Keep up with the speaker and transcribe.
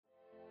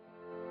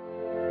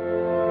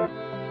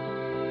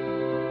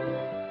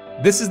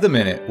This is The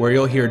Minute, where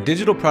you'll hear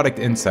digital product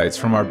insights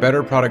from our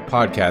Better Product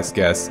Podcast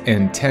guests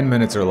in 10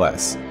 minutes or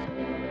less.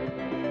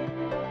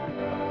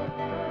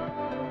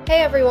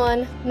 Hey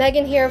everyone,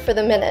 Megan here for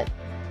The Minute.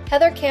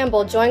 Heather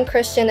Campbell joined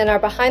Christian in our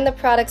Behind the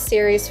Product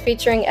series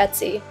featuring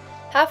Etsy.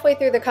 Halfway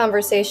through the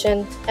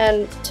conversation,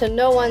 and to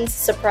no one's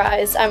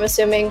surprise, I'm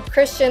assuming,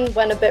 Christian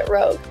went a bit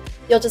rogue.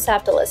 You'll just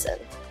have to listen.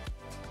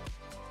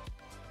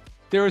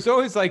 There was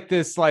always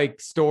this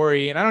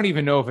story, and I don't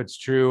even know if it's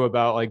true,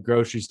 about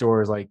grocery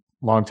stores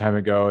long time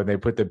ago, and they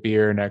put the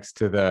beer next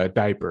to the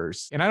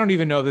diapers. And I don't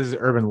even know if this is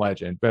urban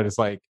legend, but it's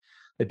the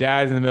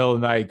dad's in the middle of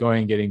the night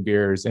going and getting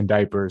beers and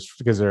diapers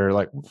because they're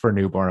for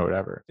newborn or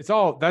whatever. It's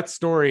all that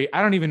story.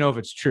 I don't even know if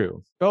it's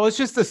true, but let's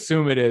just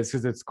assume it is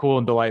because it's cool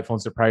and delightful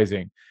and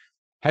surprising.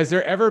 Has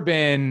there ever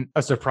been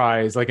a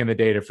surprise in the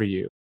data for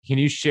you? Can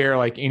you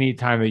share any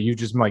time that you've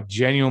just been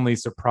genuinely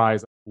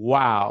surprised?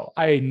 Wow,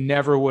 I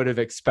never would have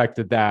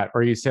expected that.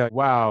 Or you say,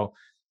 wow,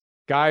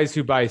 guys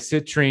who buy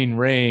citrine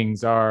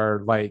rings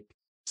are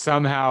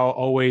somehow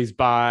always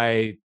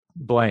buy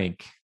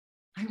blank.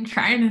 I'm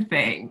trying to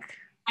think.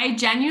 I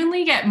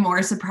genuinely get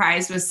more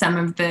surprised with some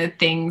of the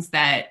things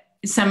that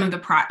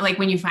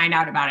when you find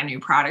out about a new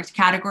product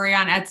category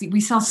on Etsy.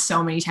 We sell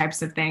so many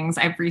types of things.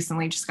 I've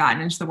recently just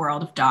gotten into the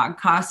world of dog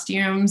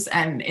costumes,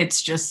 and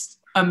it's just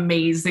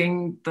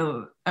amazing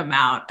the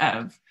amount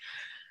of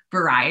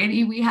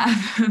variety we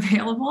have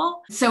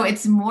available. So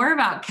it's more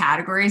about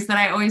categories that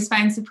I always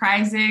find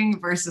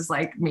surprising versus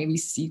maybe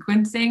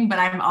sequencing, but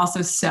I'm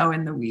also so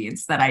in the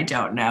weeds that I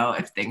don't know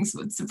if things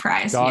would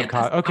surprise me.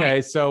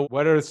 Okay, so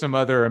what are some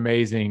other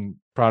amazing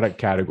product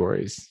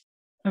categories?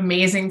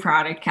 Amazing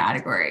product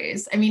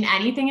categories. I mean,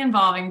 anything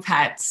involving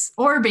pets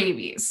or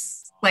babies.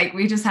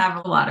 We just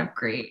have a lot of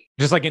great.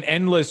 Just an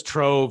endless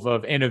trove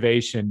of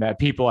innovation that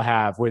people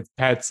have with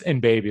pets and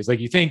babies.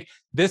 You think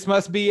this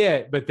must be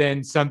it, but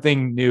then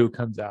something new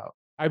comes out.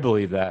 I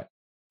believe that.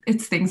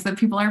 It's things that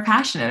people are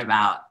passionate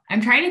about. I'm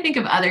trying to think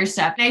of other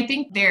stuff. I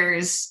think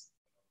it's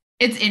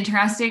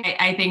interesting.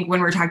 I think when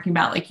we're talking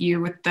about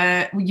you with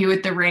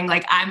the ring,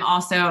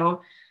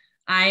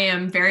 I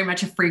am very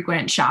much a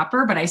frequent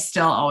shopper, but I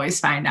still always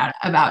find out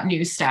about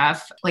new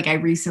stuff. I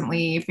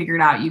recently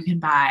figured out you can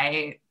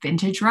buy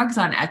vintage rugs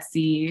on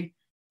Etsy.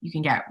 You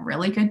can get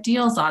really good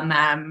deals on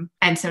them.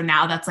 And so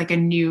now that's a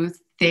new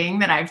thing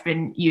that I've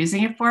been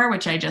using it for,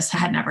 which I just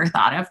had never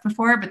thought of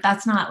before, but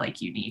that's not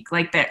unique or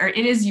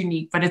it is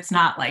unique, but it's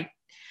not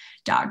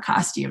dog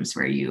costumes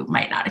where you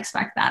might not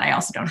expect that. I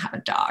also don't have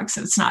a dog,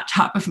 so it's not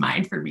top of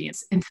mind for me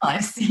until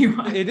I see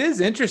one. It is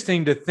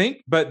interesting to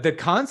think, but the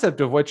concept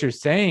of what you're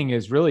saying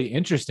is really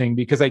interesting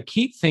because I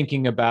keep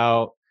thinking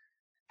about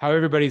how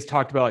everybody's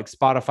talked about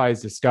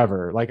Spotify's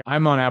Discover.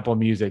 I'm on Apple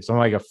Music, so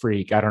I'm a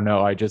freak. I don't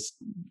know.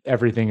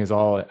 Everything is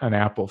all an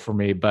Apple for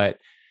me, but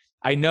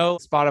I know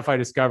Spotify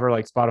Discover,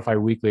 Spotify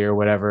Weekly or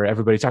whatever,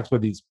 everybody talks about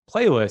these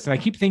playlists. And I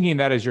keep thinking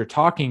that as you're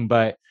talking,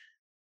 but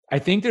I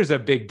think there's a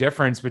big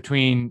difference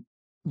between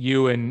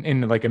you and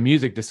a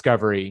music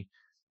discovery.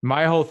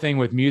 My whole thing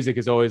with music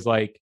is always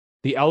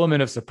the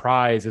element of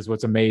surprise is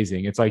what's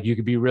amazing. It's you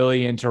could be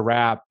really into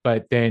rap,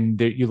 but then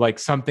you like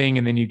something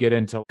and then you get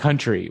into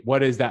country.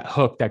 What is that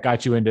hook that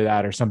got you into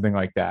that or something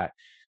like that?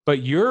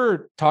 But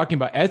you're talking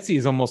about Etsy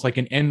is almost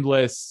an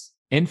endless,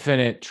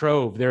 infinite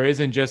trove. There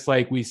isn't just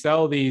we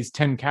sell these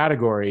 10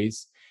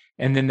 categories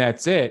and then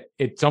that's it.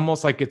 It's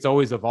almost it's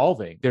always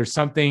evolving. There's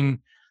something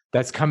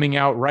that's coming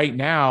out right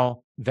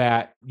now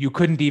that you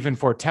couldn't even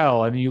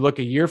foretell. And you look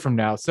a year from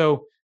now.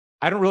 So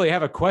I don't really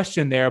have a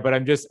question there, but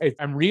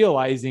I'm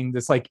realizing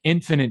this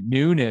infinite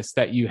newness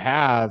that you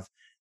have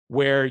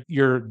where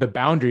the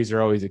boundaries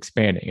are always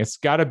expanding. It's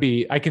gotta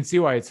be, I can see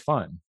why it's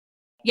fun.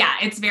 Yeah,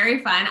 it's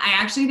very fun. I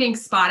actually think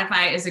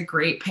Spotify is a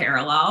great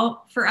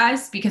parallel for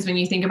us because when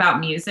you think about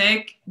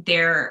music,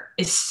 there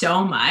is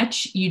so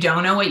much. You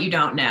don't know what you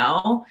don't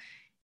know.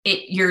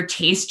 Your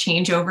tastes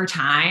change over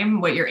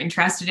time. What you're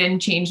interested in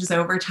changes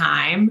over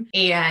time.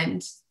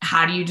 And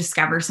how do you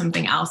discover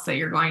something else that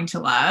you're going to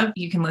love?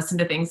 You can listen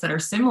to things that are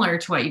similar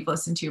to what you've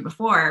listened to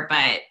before,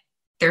 but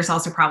there's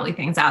also probably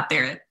things out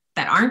there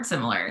that aren't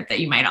similar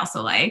that you might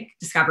also like.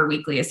 Discover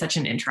Weekly is such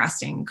an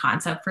interesting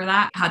concept for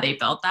that, how they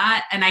built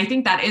that. And I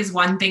think that is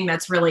one thing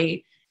that's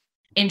really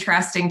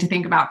interesting to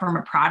think about from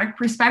a product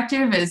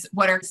perspective is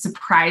what are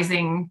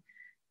surprising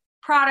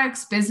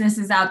products,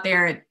 businesses out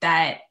there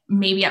that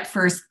maybe at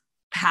first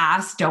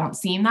pass don't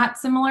seem that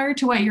similar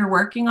to what you're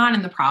working on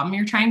and the problem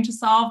you're trying to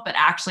solve, but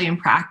actually in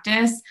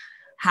practice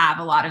have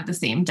a lot of the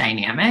same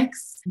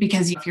dynamics.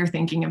 Because if you're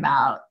thinking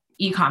about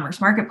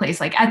e-commerce marketplace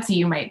like Etsy,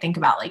 you might think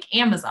about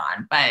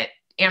Amazon, but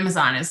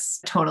Amazon is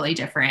a totally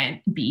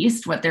different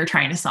beast. What they're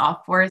trying to solve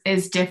for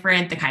is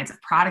different. The kinds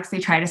of products they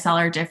try to sell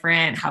are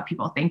different. How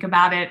people think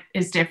about it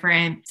is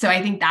different. So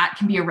I think that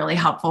can be a really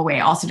helpful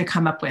way also to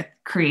come up with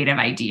creative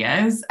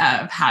ideas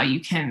of how you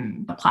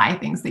can apply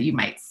things that you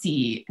might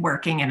see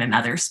working in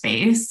another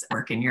space,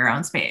 work in your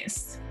own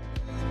space.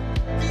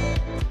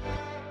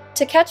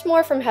 To catch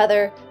more from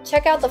Heather,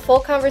 check out the full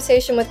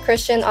conversation with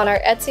Christian on our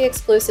Etsy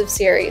exclusive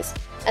series.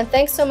 And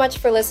thanks so much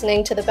for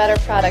listening to the Better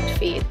Product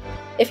feed.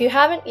 If you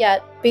haven't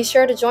yet, be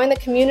sure to join the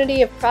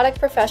community of product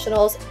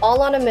professionals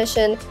all on a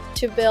mission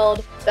to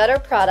build better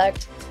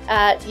product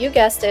at, you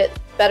guessed it,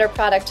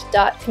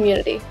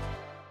 betterproduct.community.